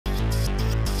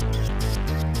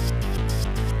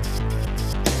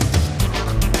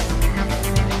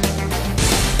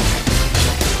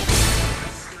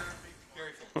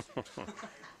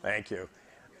Thank you.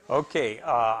 Okay,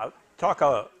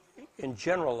 talk in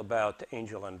general about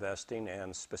angel investing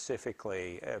and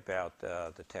specifically about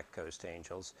the Tech Coast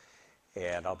Angels,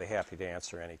 and I'll be happy to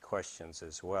answer any questions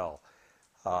as well.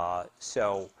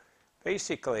 So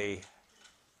basically,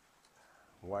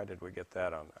 why did we get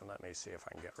that on? Let me see if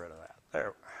I can get rid of that.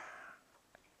 There.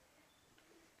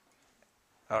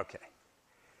 Okay.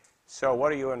 So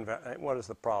what is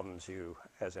the problems you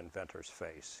as inventors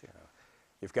face? You know,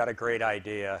 you've got a great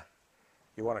idea.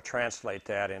 You want to translate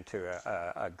that into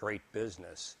a great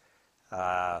business,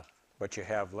 but you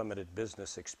have limited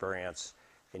business experience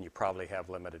and you probably have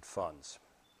limited funds.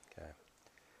 Okay.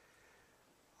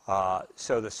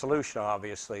 So the solution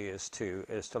obviously is to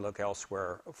look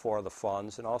elsewhere for the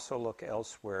funds and also look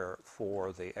elsewhere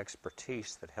for the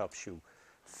expertise that helps you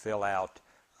fill out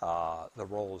the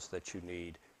roles that you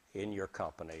need in your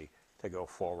company to go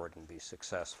forward and be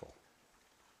successful.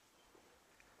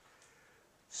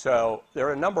 So there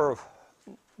are a number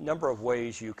of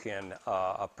ways you can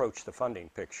approach the funding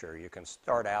picture. You can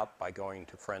start out by going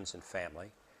to friends and family.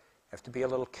 You have to be a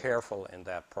little careful in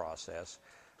that process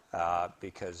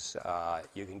because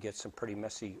you can get some pretty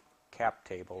messy cap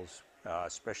tables,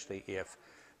 especially if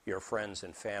your friends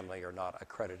and family are not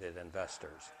accredited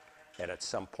investors. And at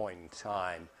some point in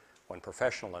time, when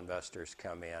professional investors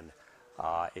come in,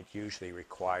 it usually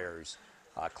requires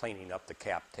cleaning up the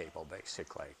cap table,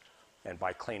 basically. And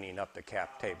by cleaning up the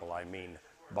cap table, I mean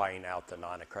buying out the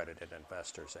non-accredited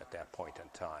investors at that point in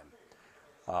time.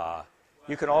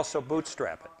 You can also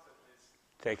bootstrap it,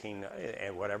 taking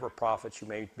whatever profits you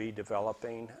may be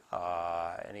developing,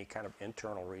 any kind of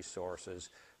internal resources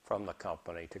from the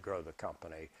company to grow the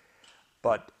company.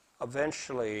 But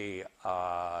eventually,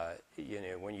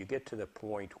 when you get to the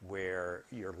point where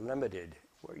you're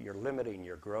limiting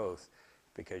your growth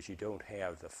because you don't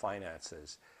have the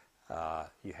finances,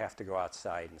 you have to go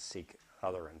outside and seek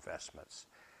other investments.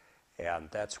 And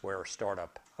that's where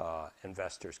startup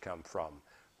investors come from,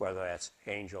 whether that's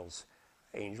angels,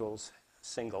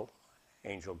 single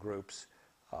angel groups,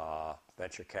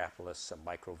 venture capitalists, some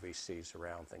micro VCs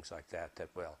around, things like that, that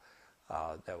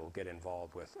will get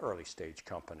involved with early stage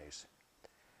companies.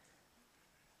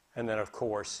 And then, of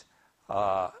course,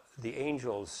 the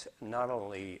angels not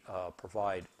only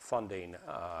provide funding,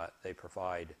 they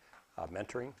provide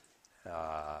mentoring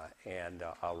and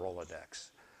a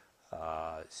Rolodex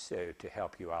so to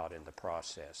help you out in the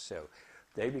process. So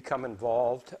they become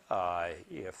involved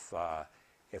if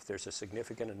there's a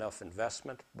significant enough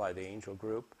investment by the angel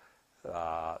group.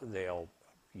 They'll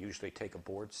usually take a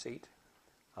board seat.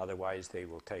 Otherwise, they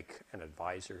will take an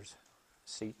advisor's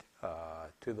seat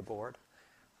to the board.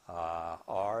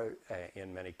 Or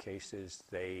in many cases,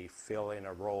 they fill in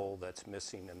a role that's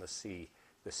missing in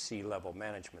the C-level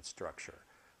management structure,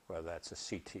 whether that's a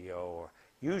CTO or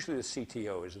usually the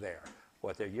CTO is there.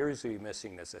 What they're usually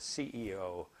missing is a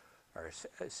CEO or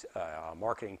a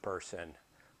marketing person,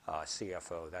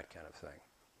 CFO, that kind of thing.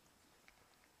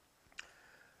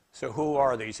 So who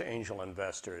are these angel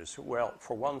investors? Well,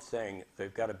 for one thing,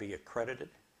 they've got to be accredited.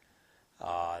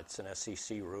 It's an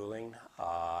SEC ruling,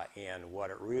 and what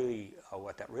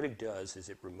that really does is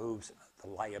it removes the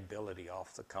liability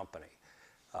off the company.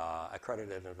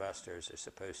 Accredited investors are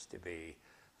supposed to be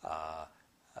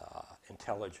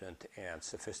intelligent and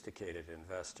sophisticated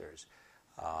investors,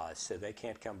 so they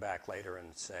can't come back later and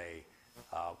say,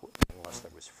 unless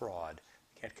there was fraud,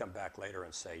 can't come back later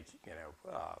and say,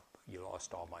 you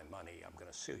lost all my money, I'm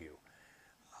going to sue you.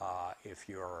 If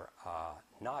you're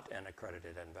not an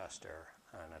accredited investor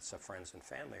and it's a friends and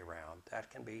family round,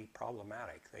 that can be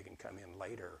problematic. They can come in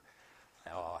later,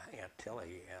 Aunt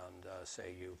Tilly, and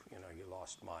say you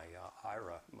lost my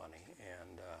IRA money,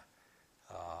 and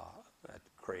that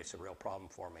creates a real problem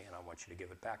for me, and I want you to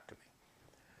give it back to me.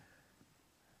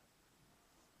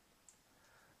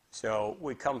 So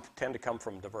we tend to come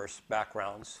from diverse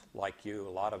backgrounds, like you. A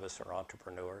lot of us are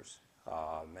entrepreneurs.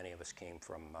 Many of us came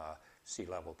from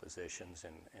C-level positions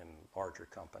in larger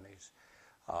companies.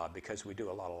 Because we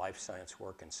do a lot of life science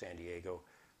work in San Diego,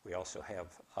 we also have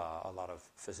a lot of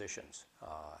physicians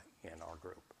in our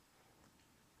group.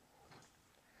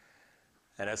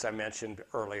 And as I mentioned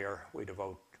earlier, we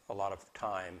devote a lot of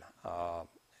time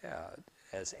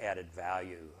as added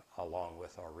value along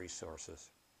with our resources.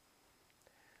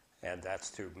 And that's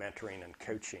through mentoring and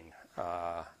coaching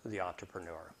the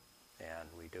entrepreneur. And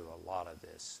we do a lot of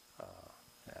this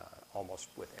almost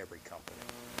with every company.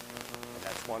 And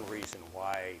that's one reason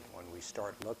why when we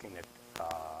start looking at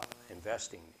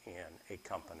investing in a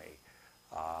company,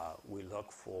 we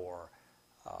look for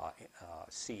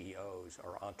CEOs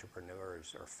or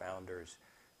entrepreneurs or founders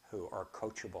who are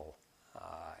coachable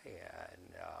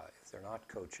If they're not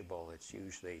coachable, it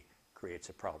usually creates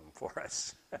a problem for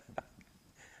us.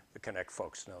 The Connect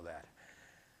folks know that.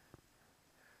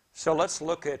 So let's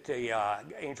look at the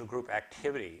angel group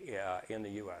activity in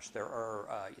the U.S.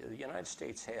 The United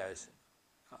States has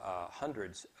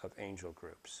hundreds of angel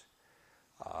groups.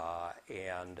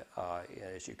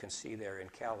 As you can see there in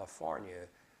California,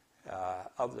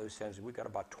 of those things, we've got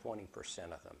about 20%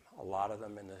 of them. A lot of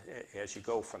them, as you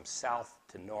go from south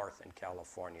to north in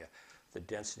California, the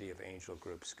density of angel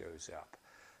groups goes up.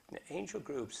 Now, angel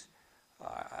groups,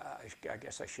 I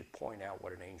guess I should point out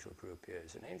what an angel group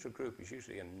is. An angel group is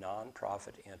usually a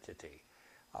nonprofit entity.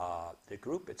 The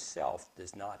group itself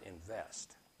does not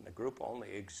invest. The group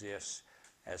only exists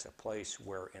as a place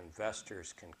where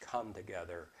investors can come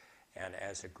together and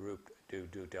as a group do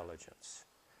due diligence.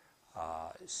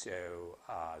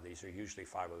 These are usually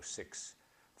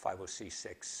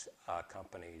 506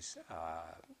 companies,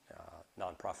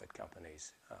 nonprofit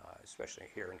companies, especially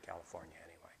here in California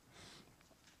anyway.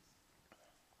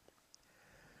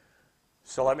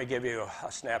 So let me give you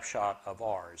a snapshot of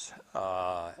ours.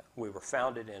 We were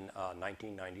founded in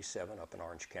 1997 up in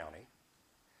Orange County.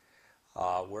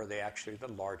 We're actually the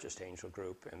largest angel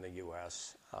group in the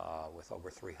U.S. With over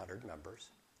 300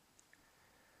 members.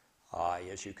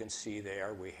 As you can see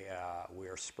there, we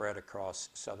are spread across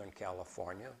Southern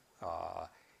California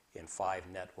in 5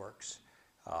 networks.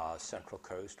 Central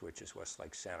Coast, which is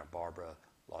Westlake, Santa Barbara,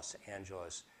 Los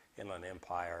Angeles, Inland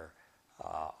Empire,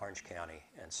 Orange County,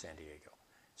 and San Diego.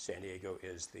 San Diego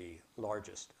is the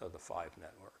largest of the 5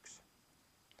 networks.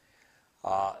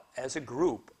 As a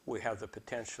group, we have the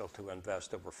potential to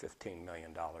invest over $15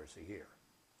 million a year.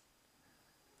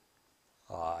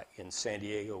 In San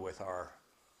Diego, with our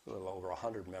little over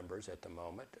 100 members at the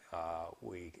moment,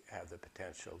 we have the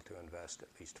potential to invest at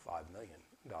least $5 million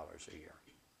a year.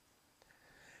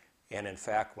 And in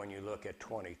fact, when you look at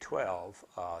 2012,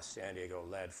 San Diego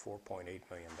led $4.8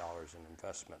 million in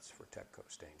investments for Tech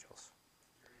Coast Angels.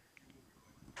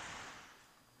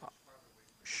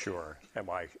 Sure. Am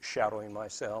I shadowing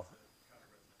myself?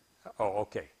 Oh,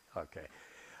 okay.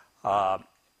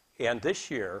 And this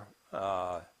year,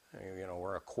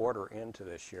 we're a quarter into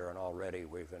this year, and already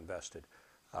we've invested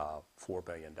 $4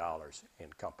 billion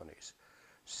in companies.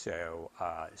 So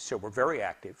we're very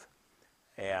active.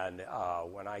 And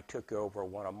when I took over,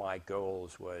 one of my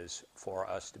goals was for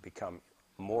us to become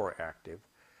more active,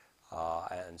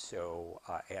 and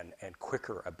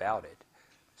quicker about it.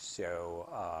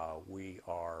 So we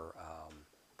are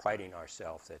priding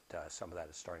ourselves that some of that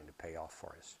is starting to pay off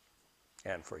for us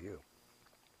and for you.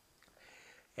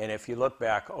 And if you look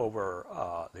back over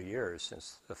the years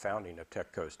since the founding of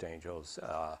Tech Coast Angels,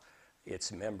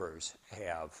 its members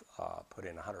have put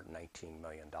in $119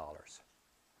 million.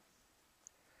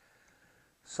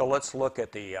 So let's look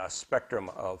at the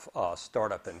spectrum of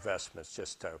startup investments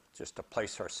just to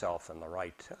place ourselves in the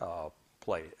right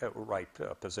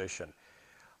position.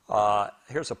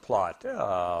 Here's a plot.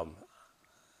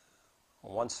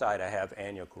 On one side, I have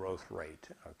annual growth rate.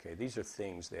 Okay, these are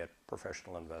things that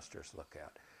professional investors look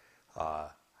at.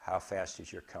 How fast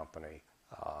is your company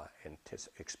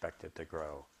expected to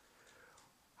grow?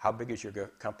 How big is your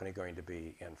company going to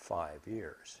be in 5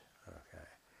 years? Okay,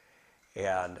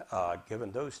 and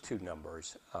given those two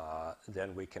numbers,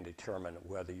 then we can determine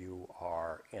whether you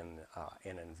are in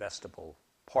an investable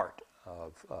part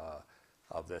of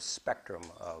this spectrum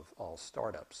of all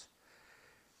startups.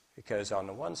 Because on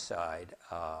the one side,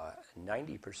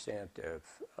 90% of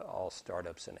all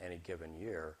startups in any given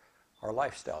year are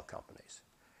lifestyle companies.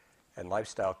 And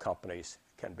lifestyle companies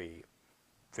can be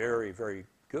very, very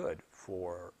good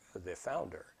for the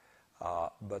founder,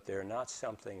 but they're not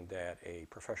something that a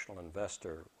professional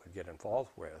investor would get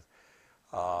involved with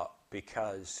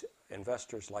because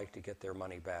investors like to get their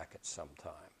money back at some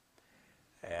time.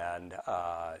 And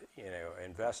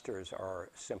investors are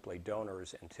simply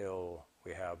donors until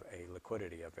we have a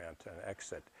liquidity event, an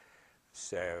exit.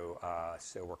 So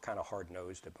we're kind of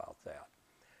hard-nosed about that.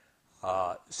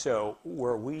 So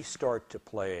where we start to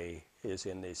play is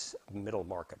in these middle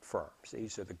market firms.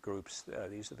 These are the groups,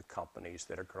 these are the companies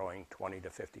that are growing 20 to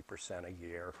 50% a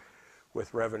year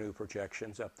with revenue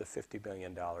projections up to $50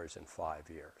 billion in 5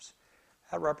 years.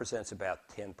 That represents about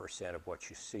 10% of what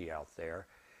you see out there.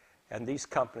 And these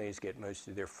companies get most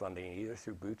of their funding either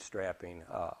through bootstrapping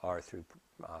or through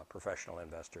professional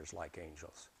investors like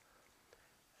angels.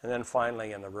 And then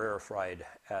finally, in the rarefied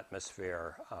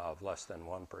atmosphere of less than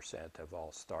 1% of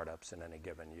all startups in any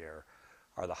given year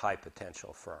are the high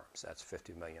potential firms. That's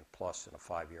 50 million plus in a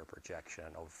 5-year projection,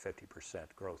 over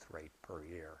 50% growth rate per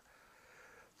year.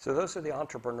 So those are the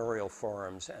entrepreneurial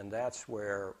firms, and that's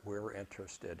where we're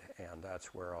interested, and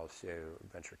that's where also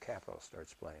venture capital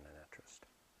starts playing an interest.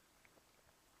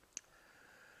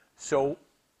 So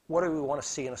what do we want to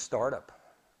see in a startup?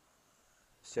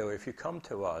 So if you come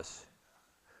to us,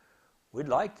 we'd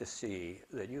like to see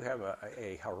that you have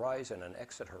a horizon, an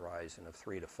exit horizon of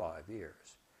 3 to 5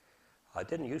 years. It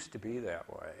didn't used to be that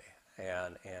way,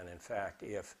 and in fact,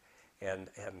 and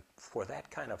for that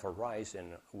kind of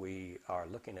horizon, we are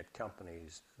looking at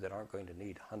companies that aren't going to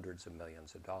need hundreds of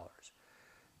millions of dollars,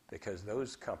 because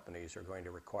those companies are going to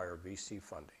require VC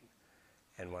funding,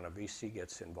 and when a VC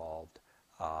gets involved,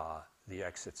 the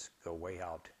exits go way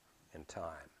out in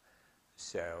time.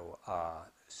 So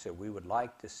we would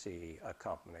like to see a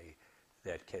company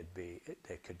that could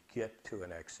get to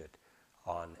an exit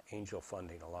on angel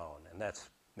funding alone, and that's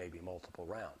maybe multiple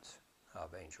rounds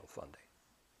of angel funding.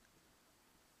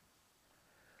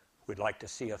 We'd like to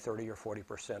see a 30 or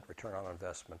 40% return on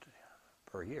investment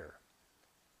per year.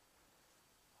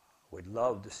 We'd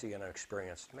love to see an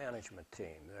experienced management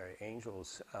team. The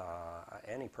angels,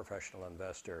 any professional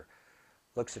investor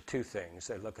looks at two things.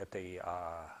 They look at the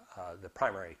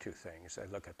primary two things. They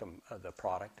look at the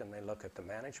product, and they look at the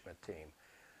management team.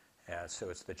 And so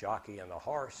it's the jockey and the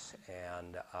horse,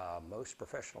 and most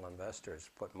professional investors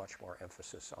put much more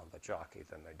emphasis on the jockey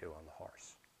than they do on the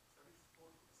horse.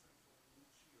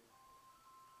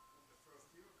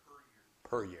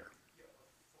 Per year.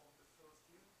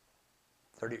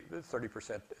 30 to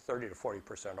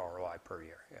 40% ROI per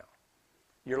year, yeah.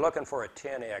 You're looking for a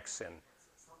 10x in.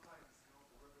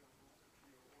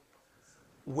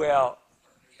 Well,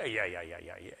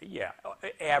 yeah.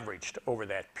 Averaged over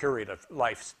that period of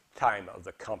lifetime of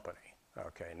the company.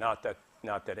 Okay, not that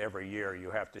every year you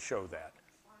have to show that.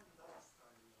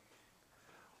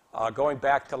 Going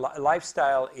back to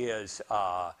lifestyle is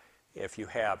if you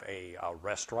have a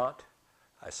restaurant,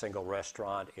 a single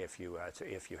restaurant, if you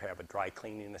have a dry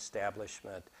cleaning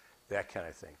establishment, that kind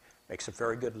of thing. Makes a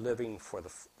very good living for the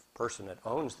person that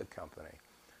owns the company,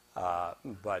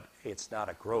 but it's not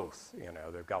a growth. You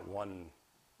know, they've got one,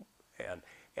 and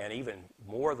even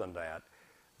more than that,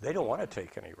 they don't want to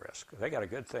take any risk. They got a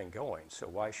good thing going, so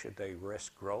why should they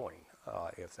risk growing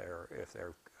if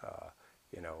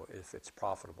it's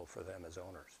profitable for them as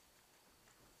owners?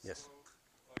 Yes.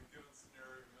 Given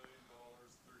scenario, $1 million,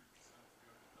 30%,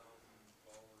 $200,000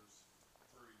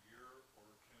 per year, or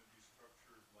can it be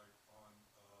structured like on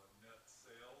net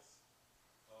sales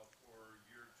for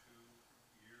year 2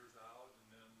 years out,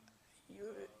 and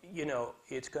then? You know,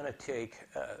 it's going to take.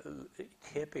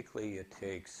 Typically, it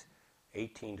takes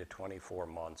 18 to 24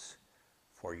 months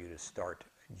for you to start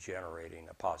generating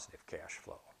a positive cash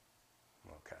flow.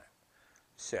 Okay.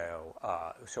 So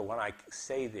when I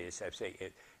say this, I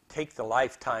say take the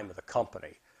lifetime of the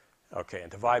company, okay,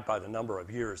 and divide by the number of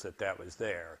years that was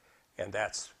there, and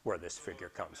that's where this figure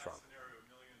comes from. Scenario, $1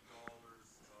 million,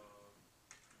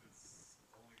 it's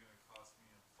only going to cost me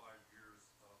in 5 years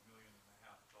 $1.5 million,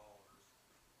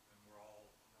 and we're all.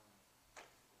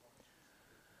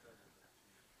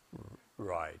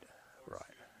 Right.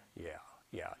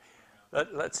 Yeah.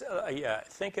 Let's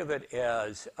think of it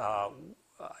as,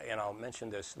 and I'll mention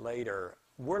this later.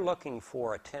 We're looking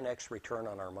for a 10x return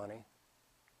on our money.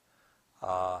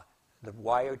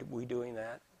 Why are we doing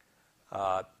that?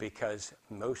 Because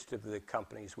most of the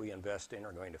companies we invest in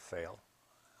are going to fail.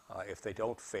 If they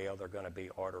don't fail, they're going to be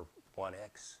order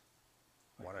 1x,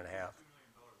 1.5.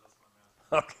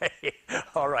 Okay,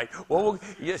 all right. Well,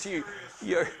 yes,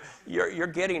 you're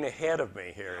getting ahead of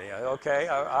me here. Yeah, okay,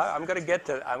 I'm going to get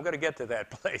to that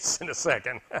place in a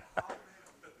second. Thank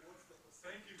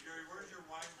you, Gary. Where's your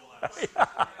wine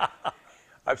glass?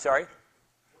 I'm sorry.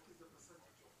 What is the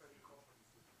percentage of any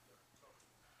companies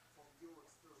from your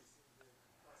experience in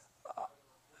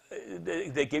the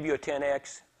past? They give you a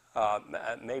 10x,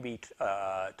 maybe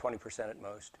 20% at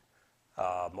most,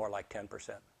 more like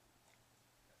 10%.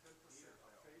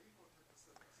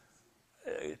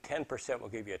 10% will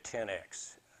give you a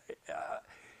 10x.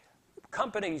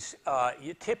 Companies,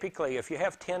 you typically, if you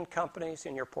have 10 companies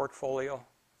in your portfolio,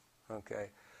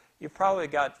 okay, you've probably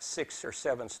got 6 or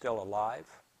 7 still alive.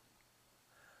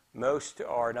 Most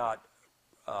are not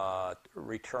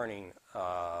returning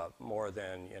more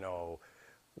than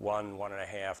 1,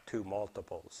 1.5, 2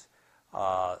 multiples.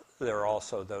 There are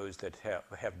also those that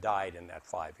have died in that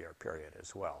 5-year period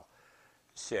as well.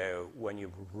 So when you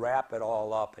wrap it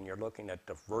all up and you're looking at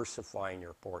diversifying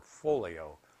your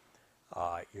portfolio,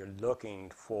 you're looking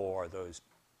for those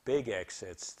big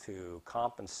exits to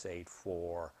compensate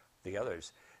for the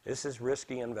others. This is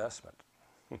risky investment.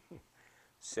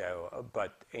 So,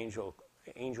 but angel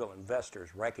angel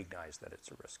investors recognize that it's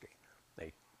risky.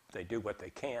 They do what they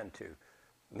can to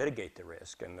mitigate the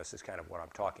risk, and this is kind of what I'm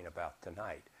talking about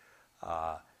tonight.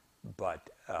 But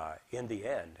in the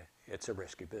end, it's a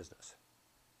risky business.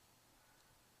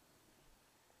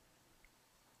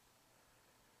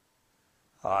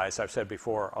 As I've said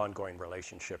before, ongoing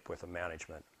relationship with the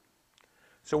management.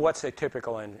 So what's a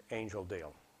typical angel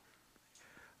deal?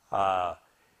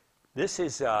 This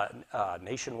is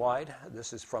nationwide.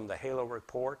 This is from the HALO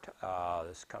report.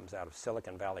 This comes out of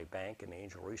Silicon Valley Bank and the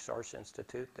Angel Resource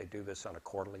Institute. They do this on a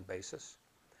quarterly basis.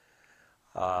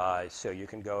 So you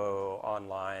can go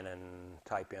online and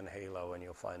type in HALO and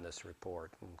you'll find this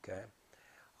report. Okay,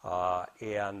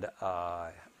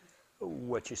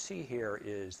 what you see here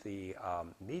is the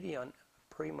median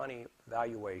pre-money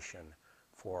valuation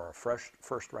for a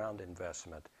first round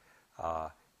investment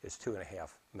is $2.5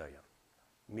 million.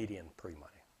 Median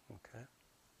pre-money. Okay,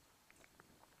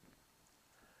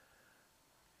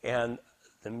 and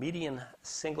the median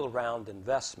single round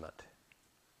investment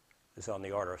is on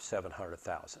the order of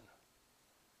 $700,000.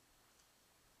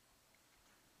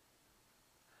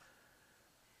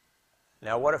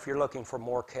 Now, what if you're looking for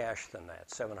more cash than that?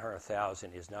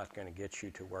 $700,000 is not going to get you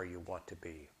to where you want to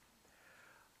be.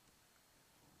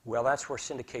 Well, that's where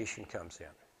syndication comes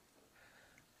in.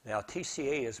 Now,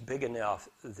 TCA is big enough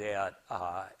that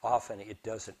often it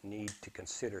doesn't need to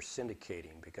consider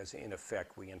syndicating because, in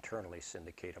effect, we internally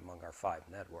syndicate among our 5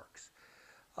 networks.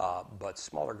 But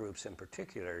smaller groups in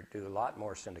particular do a lot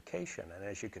more syndication. And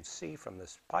as you can see from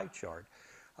this pie chart,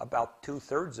 about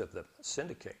 2/3 of them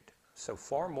syndicate. So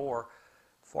far more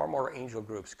angel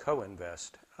groups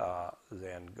co-invest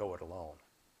than go it alone.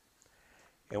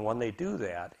 And when they do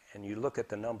that, and you look at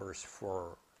the numbers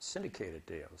for syndicated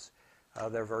deals,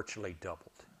 they're virtually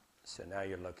doubled. So now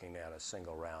you're looking at a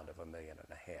single round of $1.5 million.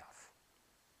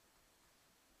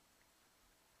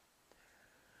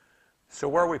 So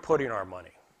where are we putting our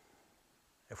money?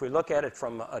 If we look at it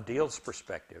from a deals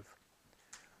perspective,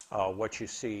 what you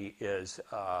see is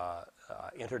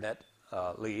internet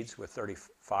leads with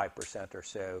 35% or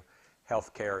so,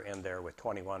 healthcare in there with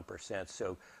 21%.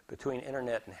 So between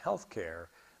internet and healthcare,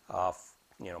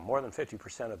 more than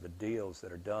 50% of the deals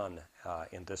that are done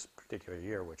in this particular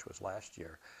year, which was last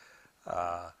year,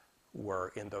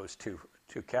 were in those two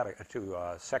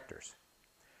sectors.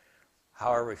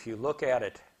 However, if you look at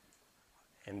it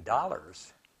in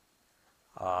dollars,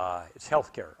 it's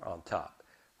healthcare on top.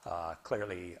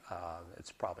 Clearly,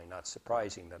 it's probably not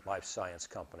surprising that life science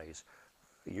companies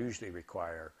usually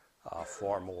require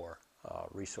far more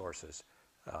resources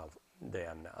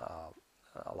than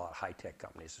a lot of high-tech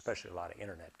companies, especially a lot of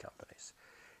internet companies.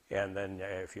 And then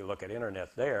if you look at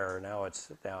internet there, now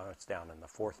it's down in the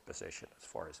 4th position as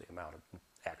far as the amount of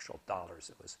actual dollars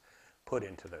that was put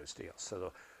into those deals.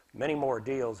 So many more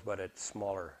deals, but at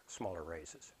smaller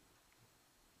raises.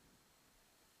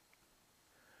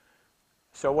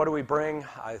 So what do we bring?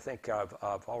 I think I've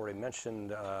already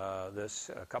mentioned this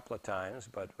a couple of times,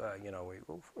 but we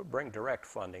bring direct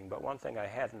funding. But one thing I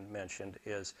hadn't mentioned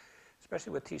is,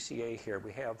 especially with TCA here,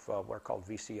 we have what are called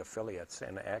VC affiliates,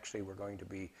 and actually we're going to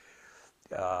be,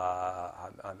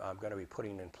 I'm going to be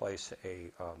putting in place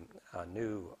a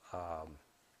new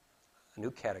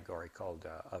category called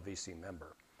a VC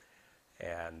member,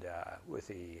 and with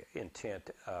the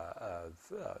intent of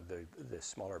the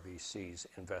smaller VCs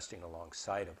investing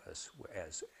alongside of us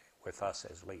with us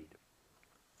as lead.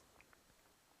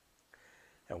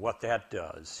 And what that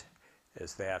does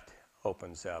is that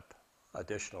opens up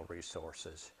additional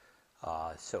resources,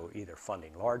 so either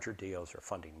funding larger deals or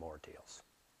funding more deals.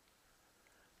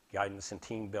 Guidance and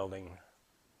team building,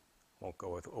 won't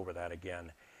go over that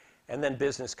again. And then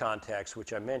business contacts,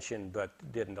 which I mentioned but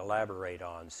didn't elaborate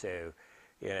on. So,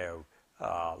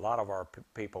 a lot of our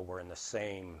people were in the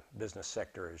same business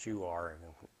sector as you are,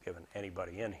 given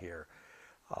anybody in here.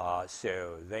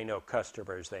 So they know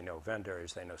customers, they know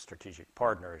vendors, they know strategic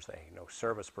partners, they know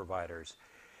service providers.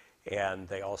 And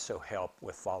they also help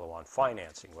with follow-on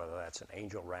financing, whether that's an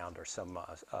angel round or some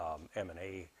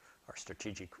M&A or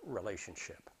strategic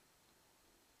relationship.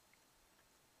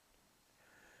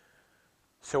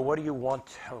 So what do you want,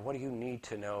 what do you need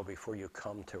to know before you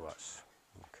come to us,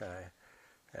 okay,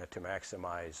 to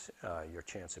maximize your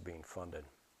chance of being funded?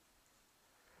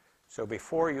 So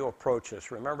before you approach us,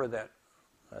 remember that,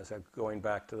 as I'm going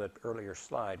back to the earlier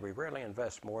slide, we rarely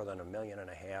invest more than $1.5 million in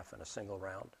a single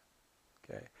round,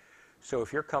 okay? So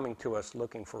if you're coming to us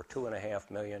looking for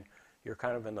 $2.5 million, you're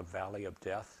kind of in the valley of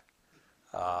death.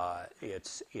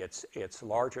 It's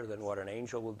larger than what an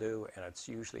angel will do, and it's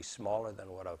usually smaller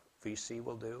than what a VC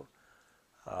will do.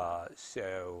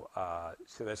 So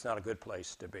that's not a good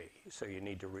place to be. So you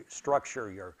need to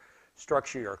structure your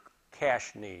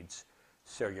cash needs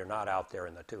so you're not out there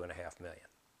in the $2.5 million.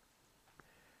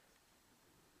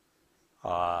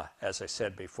 As I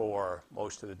said before,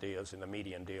 most of the deals in the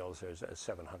median deals is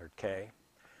 $700K.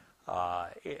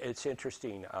 It's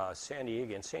interesting, San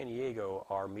Diego,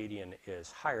 our median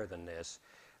is higher than this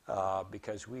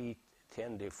because we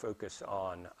tend to focus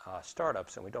on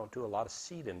startups, and we don't do a lot of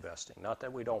seed investing. Not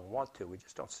that we don't want to, we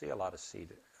just don't see a lot of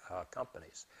seed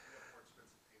companies.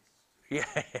 Yeah,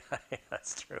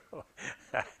 that's true.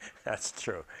 That's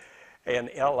true. In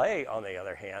LA, on the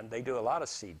other hand, they do a lot of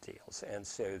seed deals, and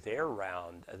so their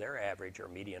average or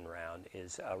median round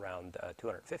is around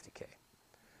 250K.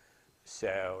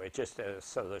 So it just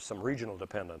so there's some regional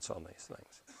dependence on these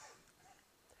things.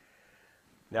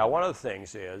 Now, one of the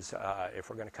things is if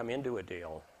we're going to come into a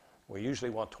deal, we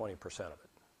usually want 20% of it.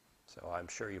 So I'm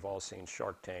sure you've all seen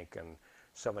Shark Tank, and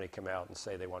somebody come out and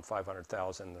say they want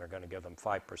 $500,000, and they're going to give them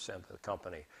 5% of the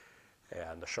company,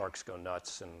 and the sharks go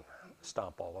nuts and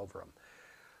stomp all over them.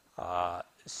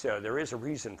 So there is a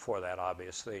reason for that,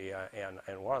 obviously, and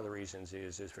one of the reasons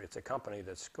is if it's a company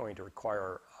that's going to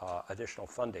require additional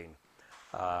funding,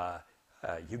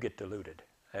 you get diluted.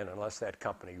 And unless that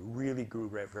company really grew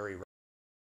very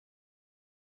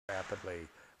rapidly,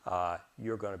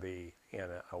 you're going to be in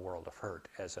a world of hurt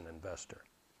as an investor.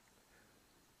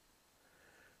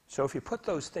 So if you put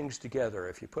those things together,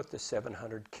 if you put the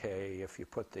 $700K, if you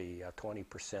put the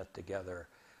 20% together,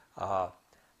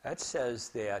 that says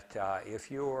that if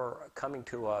you're coming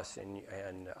to us and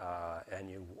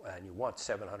you want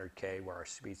 $700K, where our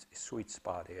sweet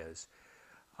spot is,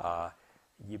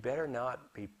 you better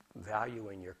not be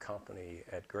valuing your company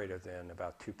at greater than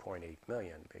about $2.8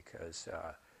 million, because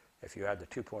if you add the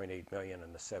 $2.8 million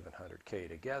and the $700K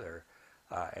together,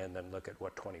 and then look at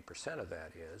what 20% of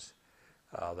that is,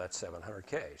 that's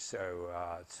 $700K. So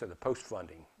the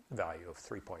post-funding value of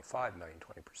 $3.5 million,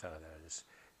 20% of that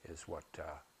is what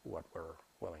we're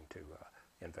willing to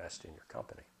invest in your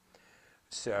company.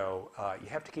 So you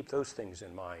have to keep those things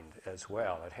in mind as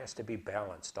well. It has to be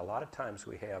balanced. A lot of times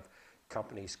we have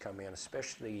companies come in,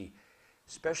 especially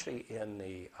in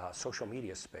the social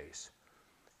media space,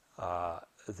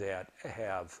 that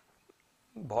have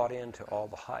bought into all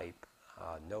the hype,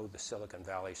 know the Silicon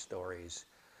Valley stories,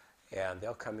 and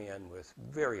they'll come in with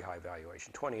very high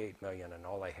valuation, $28 million, and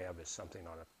all they have is something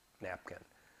on a napkin,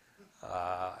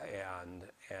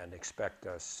 and expect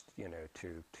us,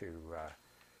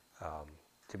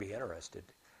 to be interested.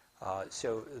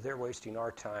 So they're wasting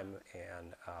our time,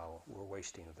 and we're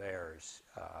wasting theirs.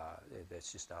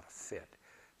 That's just not a fit.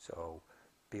 So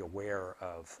be aware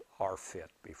of our fit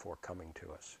before coming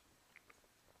to us.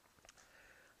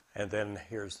 And then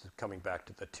here's coming back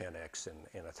to the 10x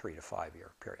in a 3 to 5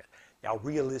 year period. Now,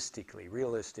 realistically,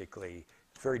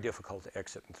 it's very difficult to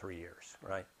exit in 3 years,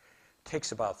 right? It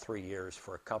takes about 3 years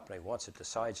for a company, once it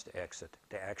decides to exit,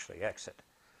 to actually exit.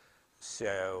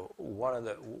 So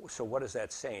what is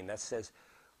that saying? That says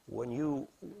when you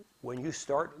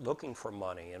start looking for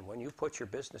money and when you put your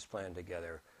business plan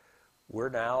together, we're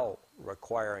now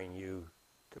requiring you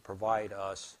to provide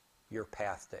us your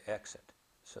path to exit,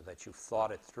 so that you've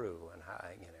thought it through, and how,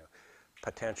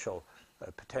 potential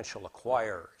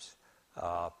acquirers,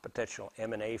 potential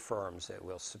M&A firms that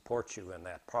will support you in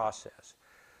that process,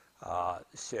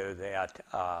 so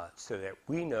that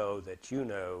we know that you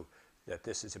know that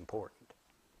this is important.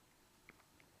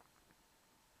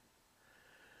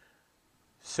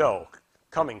 So,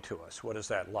 coming to us, what is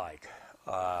that like?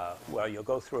 Well, you'll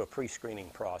go through a pre-screening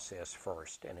process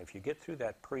first, and if you get through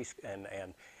that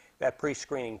that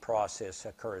pre-screening process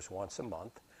occurs once a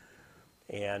month,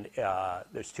 and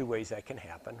there's 2 ways that can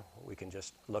happen. We can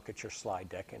just look at your slide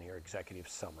deck and your executive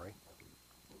summary,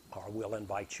 or we'll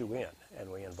invite you in,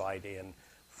 and we invite in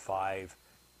 5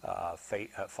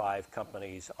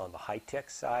 companies on the high-tech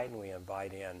side, and we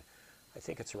invite in, I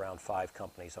think it's around 5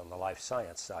 companies on the life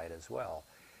science side as well,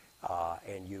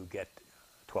 and you get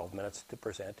 12 minutes to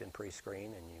present in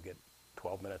pre-screen, and you get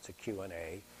 12 minutes of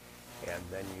Q&A, and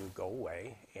then you go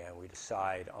away, and we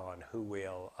decide on who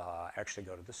will actually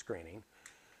go to the screening.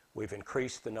 We've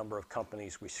increased the number of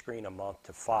companies we screen a month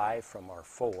to 5 from our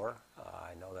 4.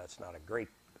 I know that's not a great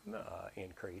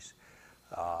increase,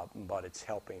 but it's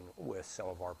helping with some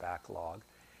of our backlog.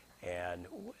 And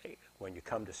when you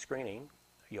come to screening,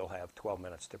 you'll have 12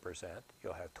 minutes to present.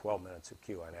 You'll have 12 minutes of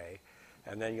Q&A,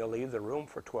 and then you'll leave the room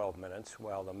for 12 minutes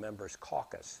while the members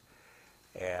caucus.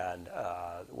 And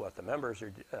what the members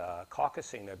are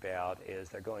caucusing about is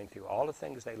they're going through all the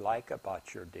things they like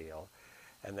about your deal,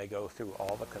 and they go through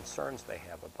all the concerns they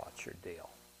have about your deal.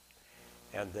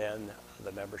 And then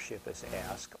the membership is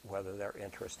asked whether they're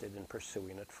interested in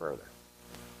pursuing it further.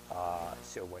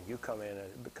 So when you come in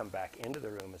and come back into the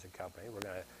room as a company, we're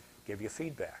going to give you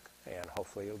feedback, and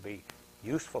hopefully it'll be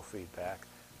useful feedback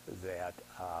that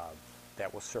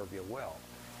that will serve you well.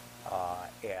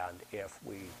 And if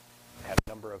we have a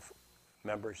number of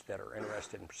members that are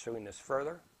interested in pursuing this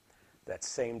further, that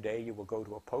same day you will go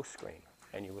to a post screen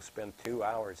and you will spend 2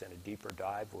 hours in a deeper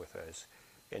dive with us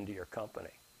into your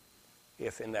company.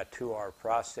 If in that 2-hour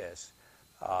process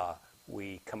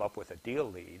we come up with a deal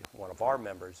lead, one of our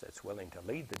members that's willing to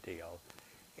lead the deal,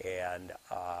 and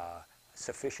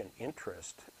sufficient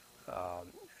interest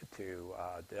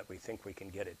that we think we can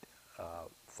get it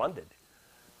funded,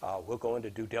 we'll go into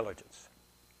due diligence.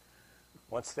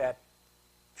 Once that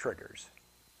triggers,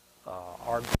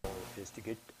 our goal is to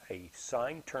get a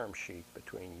signed term sheet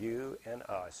between you and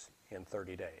us in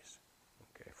 30 days.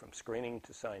 Okay, from screening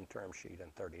to signed term sheet in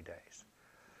 30 days.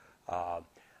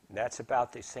 That's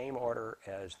about the same order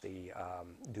as the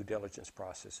due diligence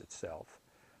process itself.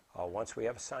 Once we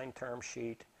have a signed term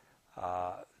sheet,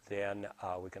 then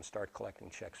we can start collecting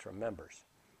checks from members.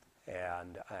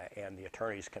 And the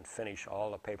attorneys can finish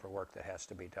all the paperwork that has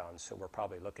to be done. So we're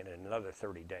probably looking at another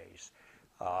 30 days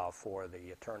for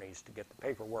the attorneys to get the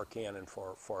paperwork in and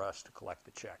for us to collect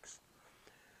the checks.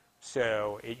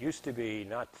 So it used to be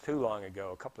not too long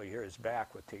ago, a couple of years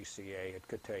back with TCA, it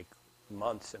could take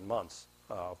months and months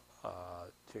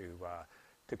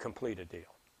to complete a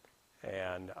deal.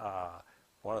 And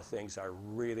one of the things I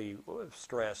really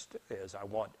stressed is I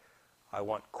want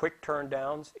quick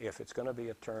turndowns if it's going to be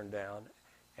a turndown,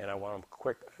 and I want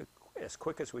them as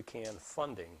quick as we can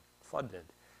funded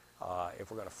if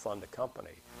we're going to fund the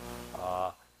company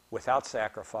without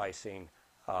sacrificing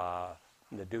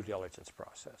the due diligence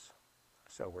process.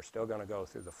 So we're still going to go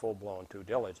through the full-blown due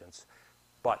diligence,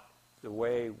 but the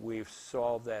way we've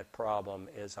solved that problem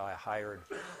is I hired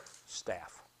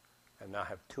staff, and now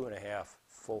have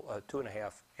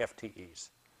 2.5 FTEs,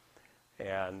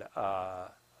 and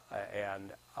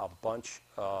a bunch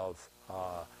of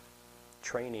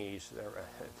trainees.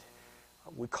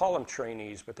 We call them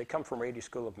trainees, but they come from Rady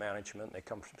School of Management. They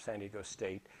come from San Diego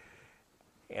State,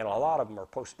 and a lot of them are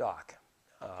postdoc.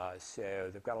 So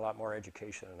they've got a lot more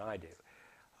education than I do.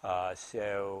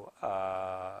 So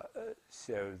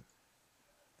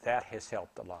that has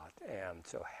helped a lot. And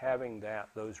so having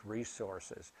those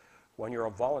resources, when you're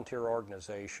a volunteer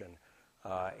organization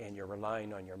and you're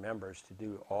relying on your members to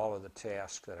do all of the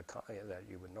tasks that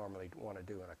you would normally want to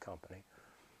do in a company,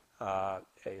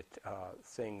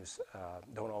 things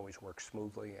don't always work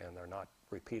smoothly, and they're not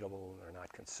repeatable, and they're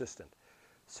not consistent.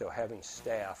 So having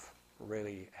staff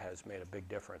really has made a big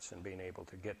difference in being able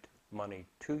to get money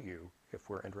to you if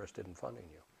we're interested in funding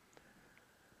you.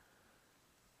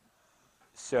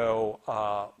 So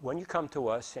when you come to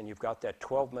us and you've got that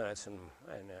 12 minutes, and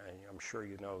I'm sure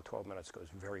you know 12 minutes goes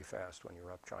very fast when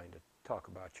you're up trying to talk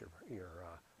about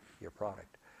your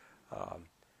product.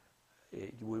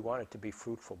 We want it to be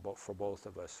fruitful for both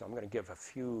of us. So I'm going to give a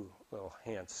few little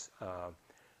hints.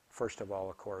 First of all,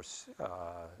 of course,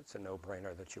 it's a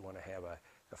no-brainer that you want to have a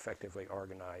effectively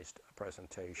organized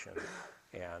presentation,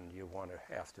 and you want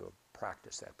to have to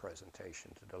practice that presentation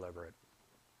to deliver it.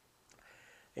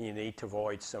 And you need to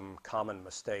avoid some common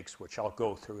mistakes, which I'll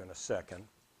go through in a second.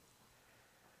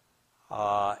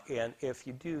 And if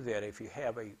you do that, if you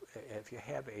have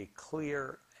a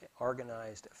clear,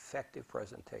 organized, effective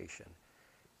presentation,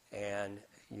 and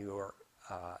you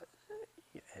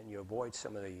avoid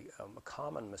some of the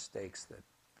common mistakes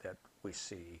that we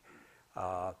see,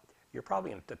 you're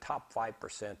probably in the top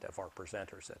 5% of our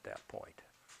presenters at that point.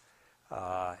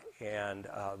 And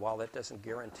while that doesn't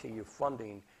guarantee you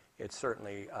funding, it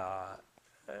certainly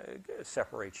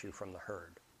separates you from the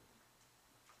herd.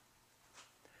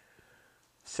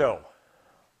 So,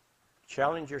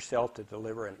 challenge yourself to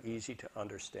deliver an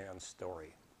easy-to-understand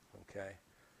story, okay?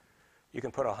 You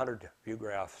can put 100 view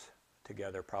graphs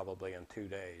together probably in 2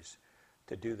 days.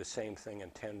 To do the same thing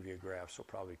in 10 view graphs will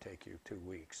probably take you 2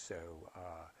 weeks.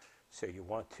 So you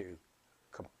want to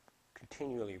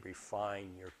continually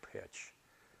refine your pitch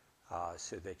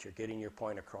so that you're getting your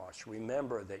point across.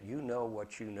 Remember that you know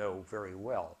what you know very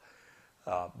well,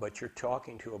 but you're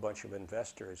talking to a bunch of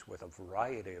investors with a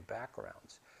variety of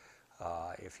backgrounds.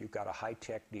 If you've got a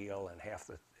high-tech deal and half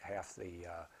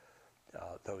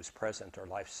those present are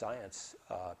life science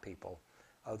people,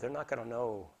 they're not going to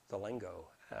know the lingo,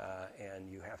 and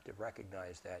you have to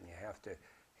recognize that, and you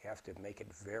have to make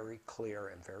it very clear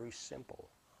and very simple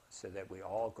so that we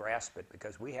all grasp it,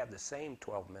 because we have the same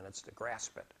 12 minutes to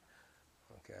grasp it.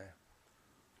 Okay.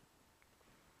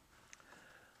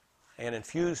 and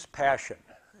infuse passion,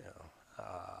 you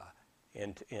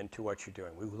know, into what you're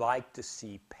doing. We like to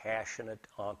see passionate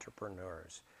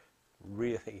entrepreneurs,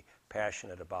 really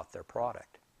passionate about their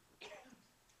product.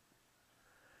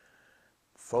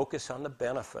 Focus on the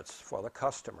benefits for the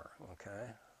customer,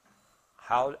 okay?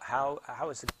 How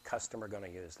is the customer going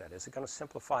to use that? Is it going to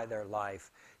simplify their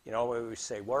life? You know, we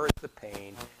say, where is the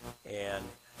pain, and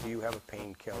do you have a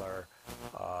painkiller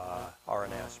or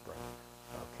an aspirin?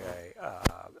 Okay,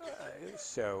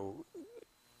 so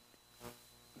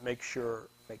make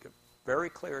it very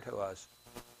clear to us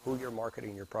who you're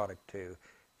marketing your product to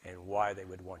and why they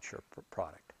would want your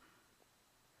product.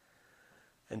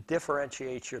 And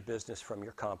differentiate your business from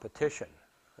your competition.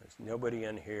 There's nobody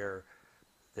in here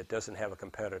that doesn't have a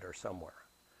competitor somewhere.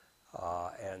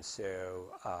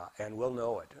 And we'll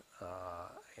know it.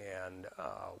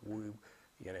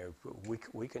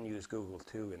 We can use Google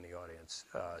too in the audience,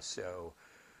 so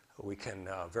we can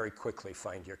very quickly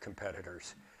find your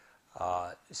competitors.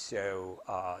 So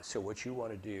what you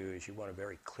want to do is you want to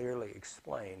very clearly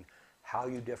explain how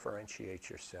you differentiate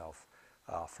yourself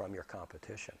from your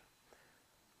competition.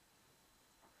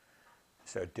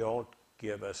 So don't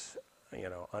give us, you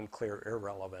know, unclear,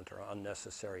 irrelevant, or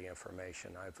unnecessary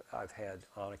information. I've had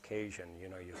on occasion, you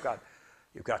know, you've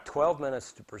got 12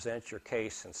 minutes to present your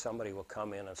case, and somebody will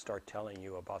come in and start telling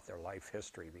you about their life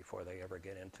history before they ever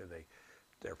get into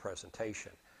their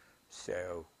presentation.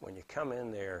 So when you come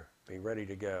in there, be ready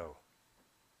to go.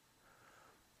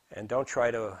 And don't try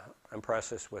to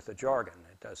impress us with the jargon.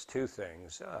 It does two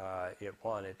things.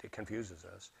 It confuses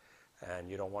us.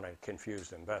 And you don't want a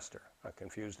confused investor. A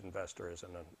confused investor is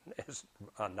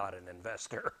not an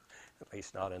investor, at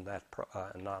least not in that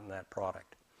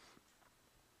product.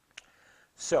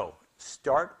 So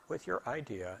start with your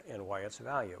idea and why it's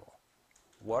valuable.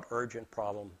 What urgent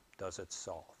problem does it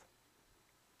solve?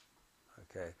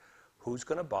 Okay, who's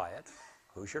going to buy it?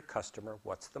 Who's your customer?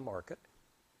 What's the market?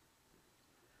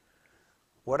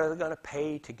 What are they going to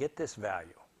pay to get this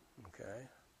value? Okay,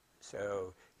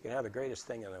 so you can have the greatest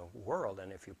thing in the world,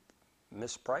 and if you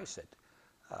misprice it,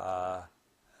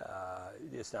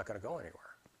 it's not going to go anywhere.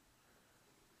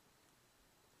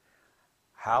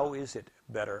 How is it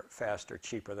better, faster,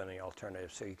 cheaper than the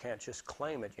alternative? So you can't just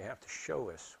claim it, you have to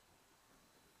show us.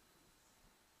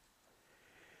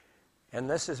 And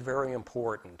this is very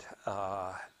important.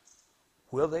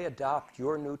 Will they adopt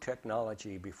your new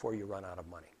technology before you run out of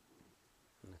money?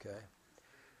 Okay?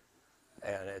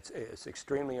 And it's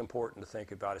extremely important to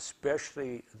think about,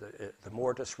 especially the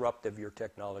more disruptive your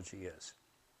technology is.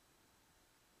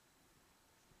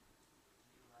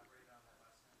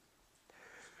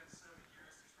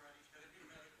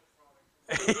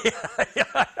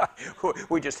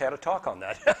 We just had a talk on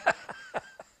that.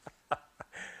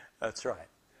 That's right.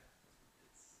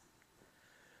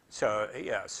 So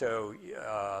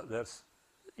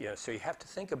so you have to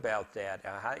think about that.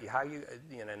 How you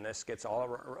know, and this gets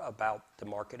all about the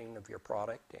marketing of your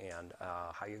product and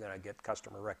how you're going to get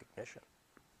customer recognition.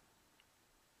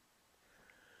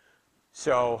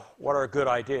 So what are good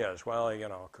ideas? Well, you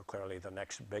know, clearly the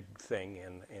next big thing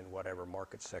in whatever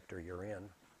market sector you're in.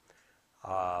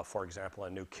 For example, a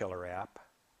new killer app,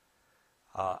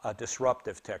 a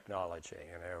disruptive technology.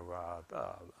 You know,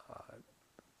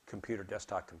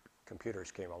 desktop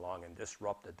computers came along and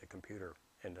disrupted the computer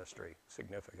industry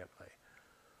significantly.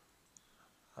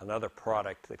 Another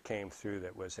product that came through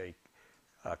that was a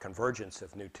convergence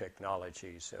of new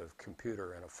technologies, of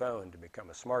computer and a phone to become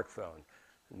a smartphone,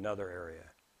 another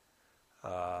area.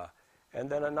 And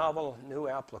then a novel new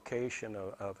application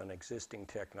of an existing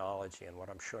technology, and what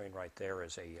I'm showing right there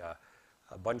is a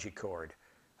bungee cord.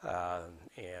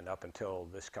 And up until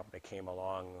this company came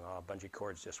along, bungee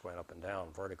cords just went up and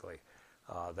down vertically.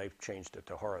 They've changed it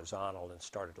to horizontal and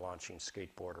started launching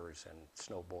skateboarders and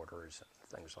snowboarders and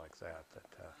things like that.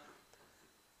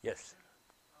 Yes?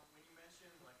 When you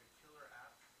mentioned like a killer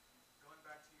app, going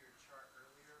back to your chart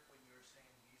earlier when you were saying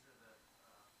these are the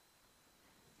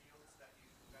fields that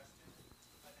you invest in,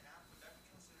 an app, would that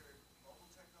be considered mobile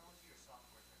technology or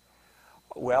software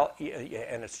technology? Well,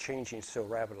 and it's changing so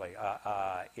rapidly.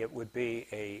 It would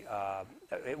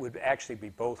actually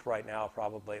be both right now,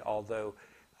 probably, although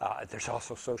there's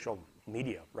also social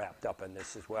media wrapped up in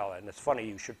this as well. And it's funny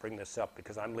you should bring this up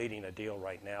because I'm leading a deal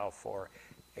right now for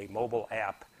a mobile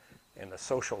app in the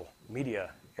social media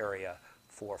area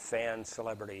for fan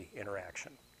celebrity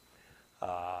interaction.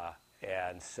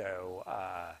 And so,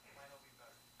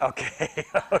 okay,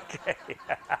 okay.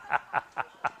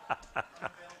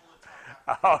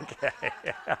 Okay.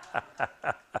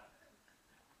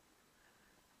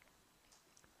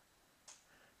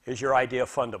 Is your idea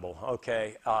fundable?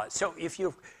 Okay. So if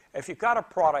you, if you've got a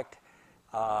product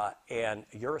and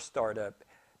you're a startup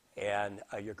and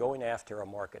you're going after a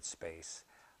market space,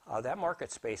 that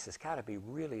market space has got to be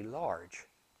really large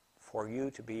for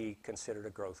you to be considered a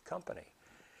growth company,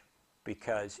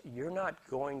 because you're not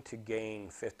going to gain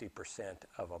 50%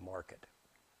 of a market.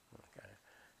 Okay?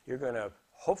 You're going to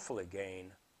hopefully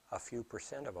gain a few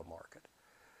percent of a market.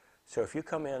 So if you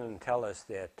come in and tell us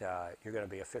that you're going to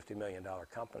be a $50 million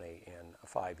company in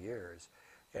 5 years,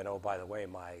 and oh, by the way,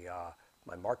 my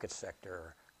market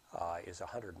sector is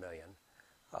 $100 million,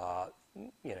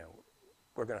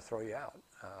 we're going to throw you out.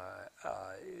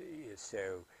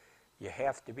 So you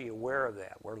have to be aware of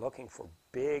that. We're looking for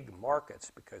big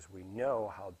markets because we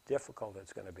know how difficult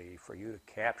it's going to be for you to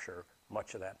capture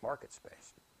much of that market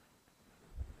space.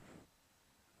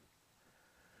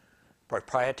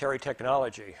 Proprietary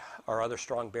technology are other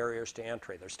strong barriers to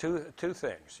entry. There's two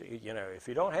things. If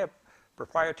you don't have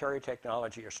proprietary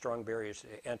technology or strong barriers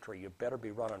to entry, you better be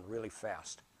running really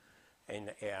fast. And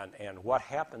what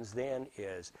happens then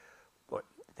is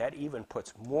that even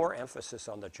puts more emphasis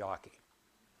on the jockey.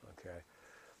 Okay,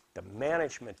 the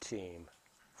management team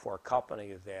for a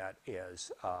company that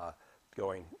is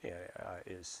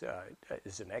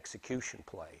is an execution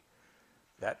play.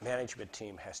 That management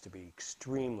team has to be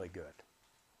extremely good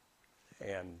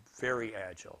and very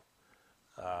agile,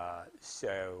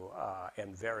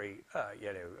 and very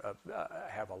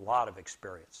have a lot of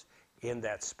experience in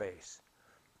that space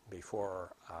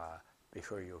before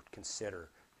you would consider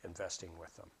investing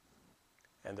with them.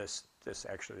 And this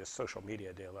social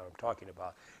media deal that I'm talking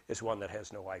about is one that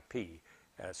has no IP,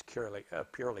 and it's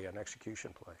purely an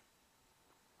execution play.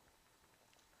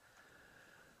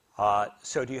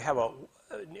 So do you have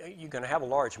you're going to have a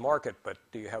large market, but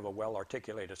do you have a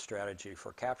well-articulated strategy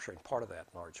for capturing part of that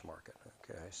large market?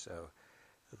 Okay, so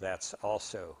that's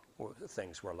also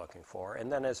things we're looking for.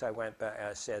 And then as I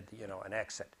said, an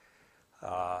exit.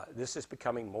 This is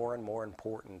becoming more and more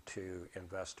important to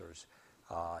investors,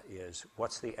 is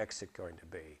what's the exit going to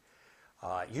be?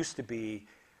 It used to be,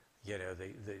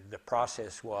 the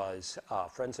process was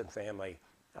friends and family,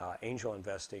 angel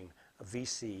investing,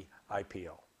 VC,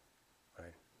 IPO.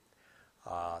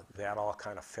 That all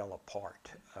kind of fell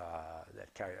apart.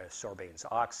 That kind of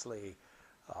Sarbanes-Oxley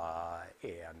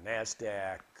and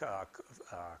NASDAQ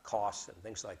costs and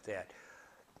things like that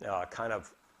kind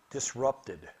of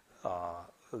disrupted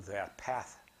that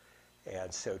path.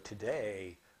 And so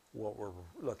today, what we're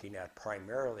looking at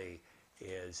primarily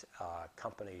is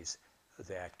companies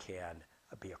that can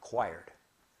be acquired.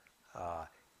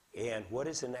 And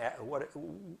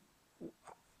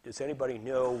does anybody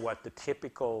know what the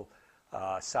typical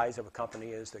size of a company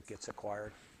is that gets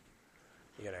acquired?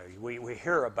 We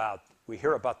hear about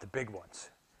the big ones,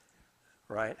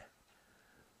 right?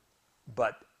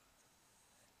 But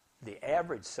the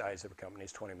average size of a company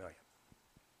is 20 million.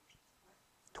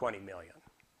 20 million.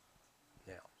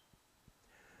 Yeah.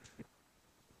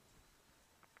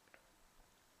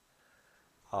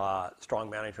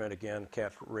 Strong management, again,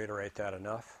 can't reiterate that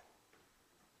enough.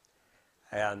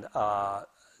 And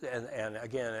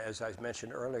again, as I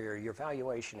mentioned earlier, your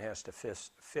valuation has to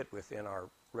fit within our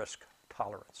risk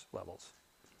tolerance levels.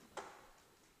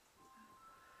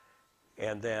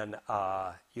 And then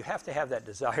you have to have that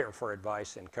desire for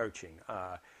advice and coaching.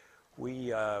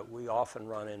 We often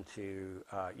run into,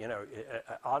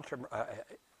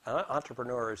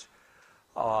 entrepreneurs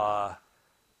are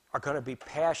going to be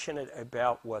passionate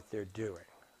about what they're doing.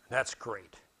 That's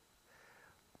great.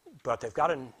 But they've got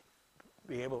to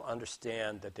be able to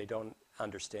understand that they don't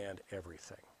understand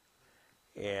everything.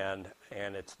 And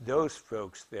it's those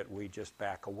folks that we just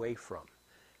back away from,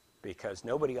 because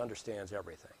nobody understands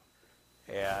everything.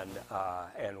 And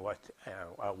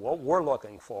what we're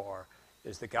looking for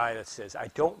is the guy that says, I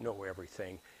don't know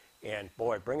everything, and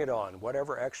boy, bring it on.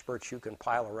 Whatever experts you can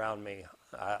pile around me,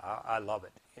 I love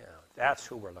it. That's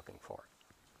who we're looking for.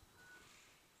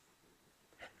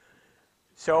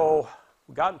 So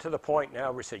we've gotten to the point now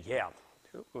where we say, yeah,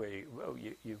 we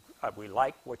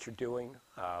like what you're doing.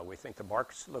 We think the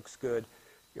market looks good.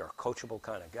 You're a coachable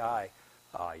kind of guy.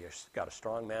 You've got a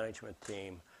strong management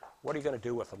team. What are you going to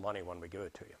do with the money when we give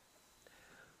it to you?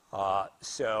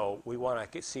 So we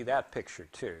want to see that picture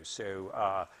too.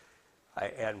 So,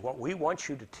 and what we want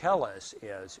you to tell us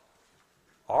is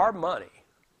our money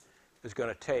is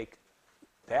going to take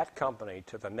that company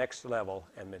to the next level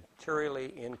and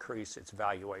materially increase its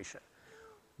valuation.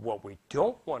 What we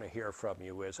don't want to hear from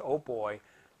you is, oh boy,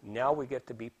 now we get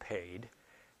to be paid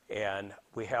and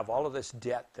we have all of this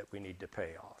debt that we need to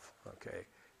pay off. Okay?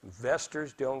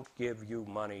 Investors don't give you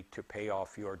money to pay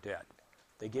off your debt.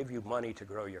 They give you money to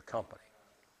grow your company.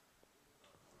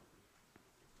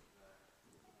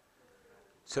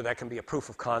 So that can be a proof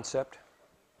of concept,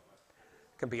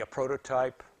 it can be a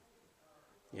prototype,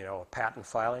 a patent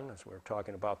filing, as we were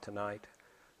talking about tonight,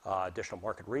 additional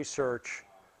market research,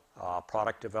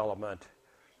 product development,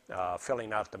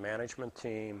 filling out the management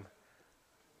team,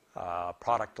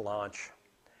 product launch,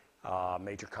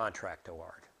 major contract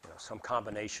award. Some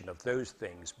combination of those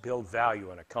things build value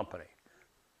in a company.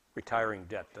 Retiring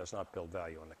debt does not build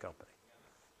value in the company.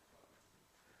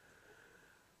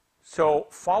 So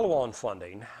follow-on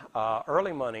funding,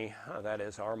 early money, that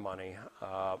is our money,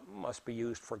 must be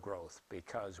used for growth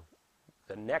because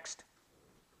the next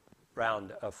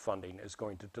round of funding is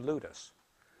going to dilute us.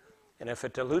 And if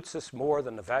it dilutes us more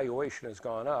than the valuation has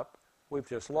gone up, we've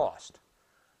just lost.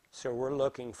 So we're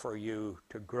looking for you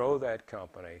to grow that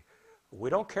company. We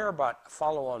don't care about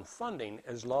follow-on funding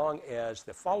as long as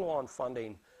the follow-on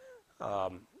funding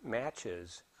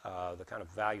matches the kind of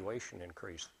valuation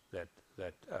increase that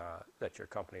your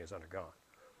company has undergone.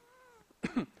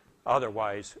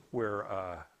 Otherwise, we're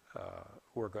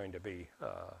going to be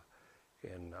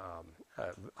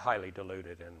highly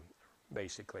diluted and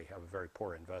basically have a very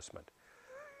poor investment.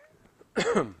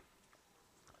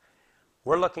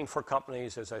 We're looking for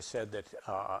companies, as I said, that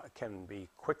can be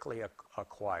quickly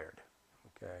acquired.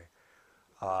 Okay,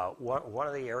 one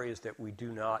of the areas that we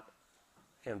do not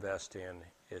invest in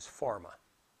is pharma.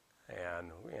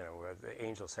 And, the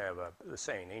angels have the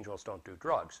saying, angels don't do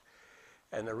drugs.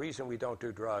 And the reason we don't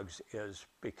do drugs is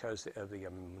because of the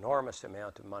enormous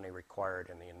amount of money required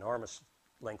and the enormous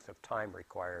length of time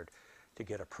required to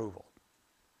get approval.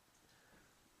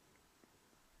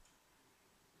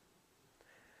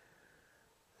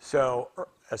 So,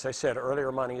 as I said,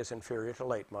 earlier money is inferior to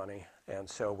late money, and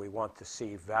so we want to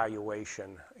see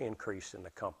valuation increase in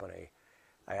the company.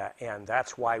 And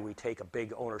that's why we take a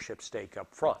big ownership stake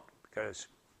up front, because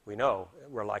we know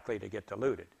we're likely to get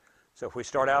diluted. So if we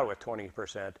start out with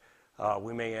 20%,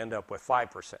 we may end up with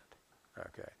 5%.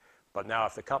 Okay, but now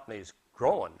if the company's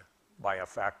growing by a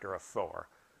factor of 4,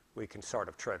 we can sort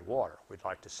of tread water. We'd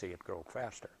like to see it grow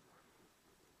faster.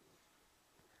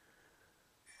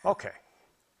 Okay.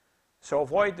 So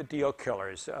avoid the deal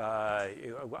killers.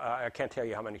 I can't tell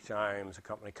you how many times a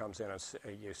company comes in and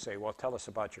you say, well, tell us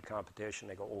about your competition.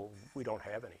 They go, oh, we don't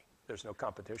have any. There's no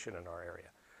competition in our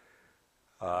area.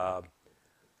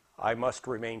 I must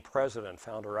remain president,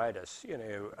 founderitis.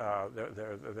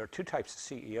 There are two types of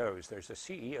CEOs. There's a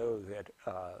CEO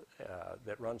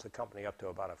that runs the company up to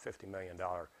about a $50 million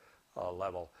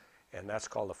level, and that's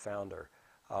called a founder.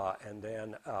 And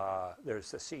then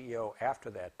there's the CEO after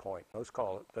that point.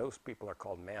 Those people are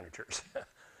called managers,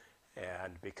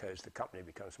 and because the company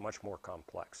becomes much more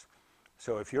complex.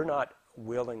 So if you're not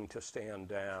willing to stand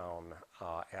down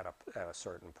at a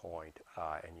certain point,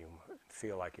 and you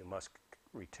feel like you must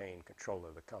retain control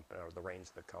of the company or the reins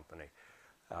of the company,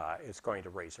 it's going to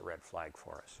raise a red flag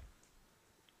for us.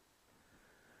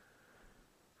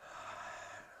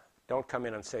 Don't come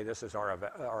in and say this is our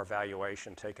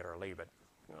evaluation, take it or leave it.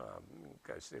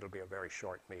 Because it'll be a very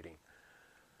short meeting.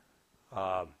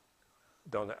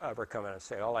 Don't ever come in and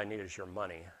say, all I need is your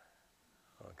money.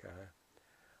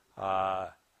 Okay.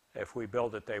 If we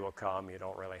build it, they will come. You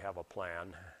don't really have a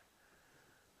plan.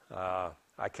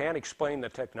 I can't explain the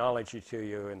technology to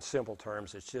you in simple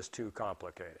terms. It's just too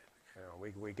complicated.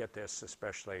 We get this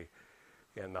especially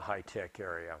in the high-tech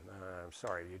area. I'm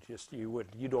sorry,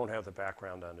 you don't have the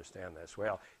background to understand this.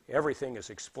 Well, everything is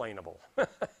explainable.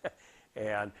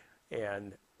 And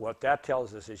what that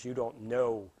tells us is you don't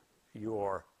know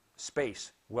your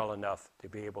space well enough to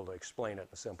be able to explain it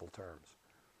in simple terms.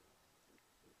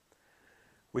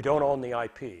 We don't own the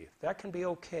IP. That can be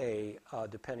okay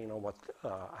depending on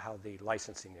how the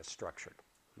licensing is structured.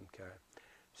 Okay,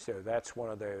 so that's one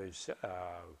of those.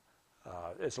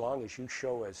 As long as you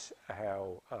show us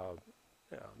how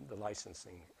the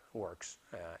licensing works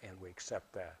and we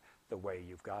accept the way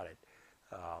you've got it,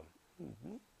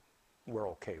 we're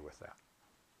okay with that.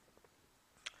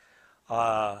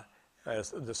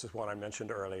 This is what I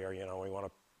mentioned earlier.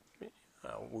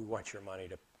 We want your money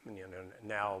to.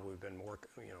 Now we've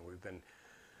been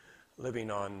living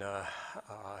on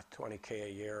 $20K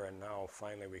a year, and now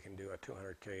finally we can do a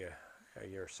 $200K a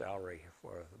year salary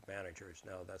for the managers.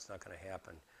 No, that's not going to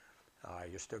happen.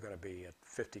 You're still going to be at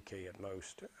 $50K at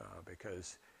most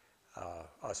because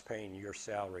us paying your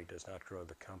salary does not grow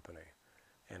the company.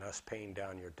 And us paying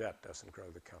down your debt doesn't grow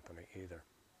the company either.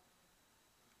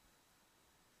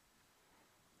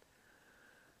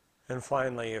 And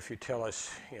finally, if you tell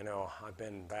us, I've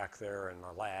been back there in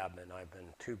the lab and I've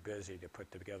been too busy to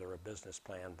put together a business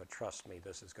plan, but trust me,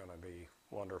 this is going to be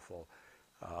wonderful.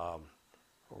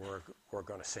 We're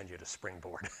going to send you to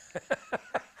Springboard.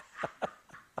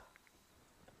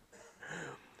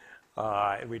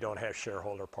 We don't have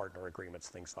shareholder partner agreements,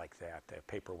 things like that, the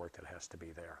paperwork that has to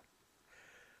be there.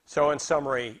 So in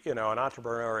summary, an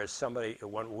entrepreneur is somebody,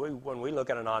 when we look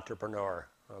at an entrepreneur,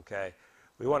 okay,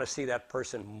 we want to see that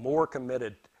person more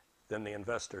committed than the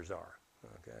investors are,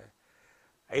 okay,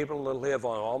 able to live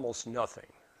on almost nothing,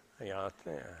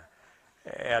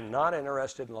 and not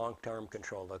interested in long-term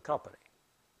control of the company.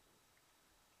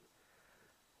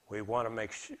 We want to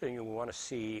make sure, we want to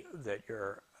see that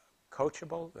you're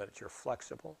coachable, that you're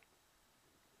flexible,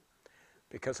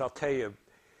 because I'll tell you,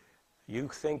 you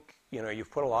think,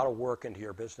 you've put a lot of work into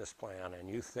your business plan, and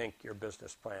you think your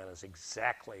business plan is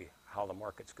exactly how the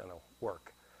market's going to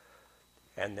work.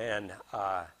 And then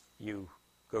you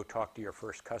go talk to your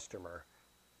first customer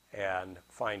and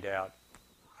find out,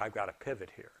 I've got to pivot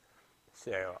here.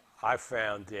 So I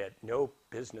found that no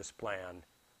business plan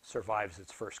survives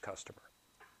its first customer.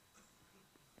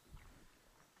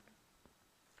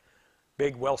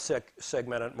 Big,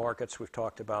 well-segmented markets, we've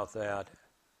talked about that.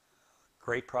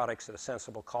 Great products at a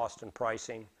sensible cost and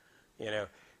pricing.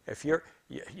 If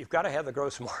you've got to have the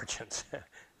gross margins,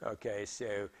 okay?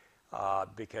 So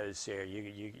because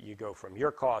you go from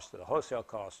your cost to the wholesale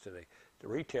cost to the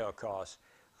retail cost.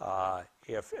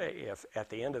 If at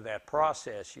the end of that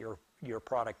process your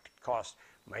product cost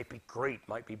might be great,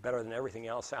 might be better than everything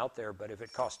else out there, but if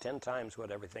it costs 10 times what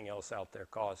everything else out there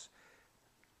costs,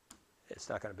 it's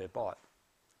not going to be bought.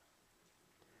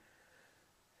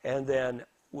 And then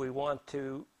we want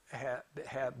to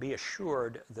be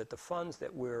assured that the funds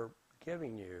that we're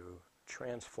giving you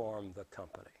transform the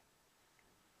company.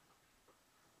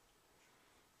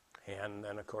 And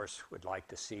then, of course, we'd like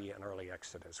to see an early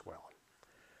exit as well.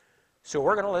 So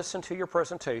we're going to listen to your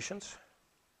presentations.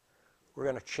 We're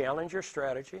going to challenge your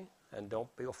strategy, and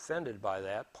don't be offended by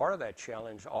that. Part of that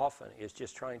challenge often is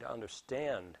just trying to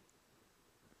understand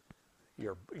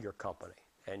your company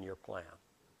and your plan.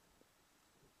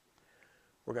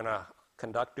 We're going to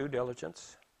conduct due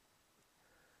diligence.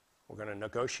 We're going to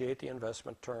negotiate the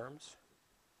investment terms.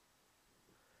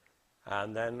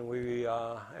 And then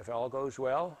if all goes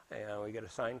well and we get a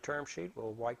signed term sheet,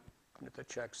 we'll write the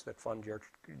checks that fund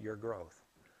your growth.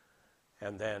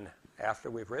 And then after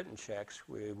we've written checks,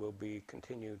 we will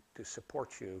continue to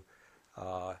support you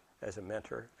as a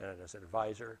mentor and as an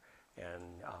advisor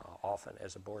and often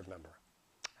as a board member.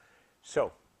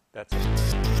 So that's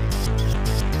it.